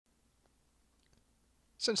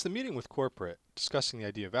Since the meeting with corporate, discussing the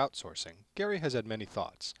idea of outsourcing, Gary has had many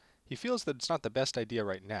thoughts. He feels that it's not the best idea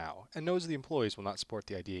right now, and knows the employees will not support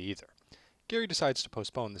the idea either. Gary decides to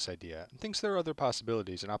postpone this idea, and thinks there are other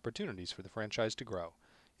possibilities and opportunities for the franchise to grow.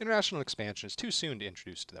 International expansion is too soon to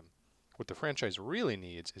introduce to them. What the franchise really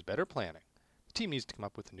needs is better planning. The team needs to come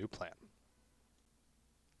up with a new plan.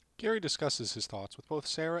 Gary discusses his thoughts with both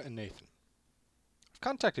Sarah and Nathan. I've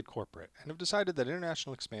contacted corporate and have decided that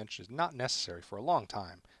international expansion is not necessary for a long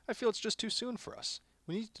time. I feel it's just too soon for us.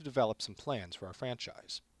 We need to develop some plans for our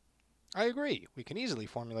franchise. I agree. We can easily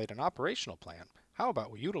formulate an operational plan. How about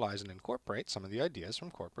we utilize and incorporate some of the ideas from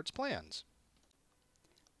corporate's plans?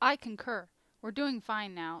 I concur. We're doing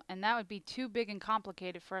fine now, and that would be too big and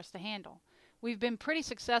complicated for us to handle. We've been pretty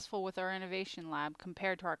successful with our innovation lab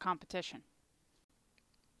compared to our competition.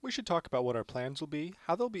 We should talk about what our plans will be,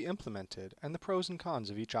 how they'll be implemented, and the pros and cons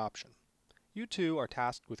of each option. You two are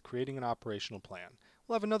tasked with creating an operational plan.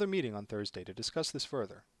 We'll have another meeting on Thursday to discuss this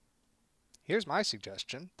further. Here's my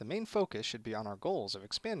suggestion. The main focus should be on our goals of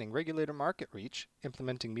expanding regulator market reach,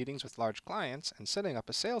 implementing meetings with large clients, and setting up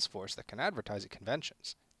a sales force that can advertise at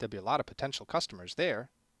conventions. There'll be a lot of potential customers there.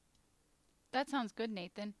 That sounds good,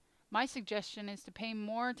 Nathan. My suggestion is to pay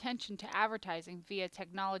more attention to advertising via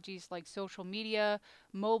technologies like social media,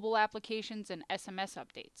 mobile applications, and SMS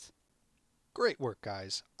updates. Great work,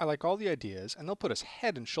 guys. I like all the ideas, and they'll put us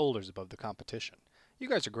head and shoulders above the competition. You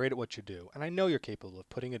guys are great at what you do, and I know you're capable of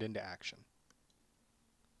putting it into action.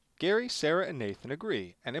 Gary, Sarah, and Nathan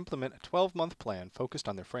agree and implement a 12-month plan focused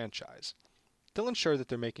on their franchise. They'll ensure that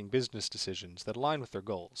they're making business decisions that align with their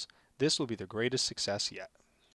goals. This will be their greatest success yet.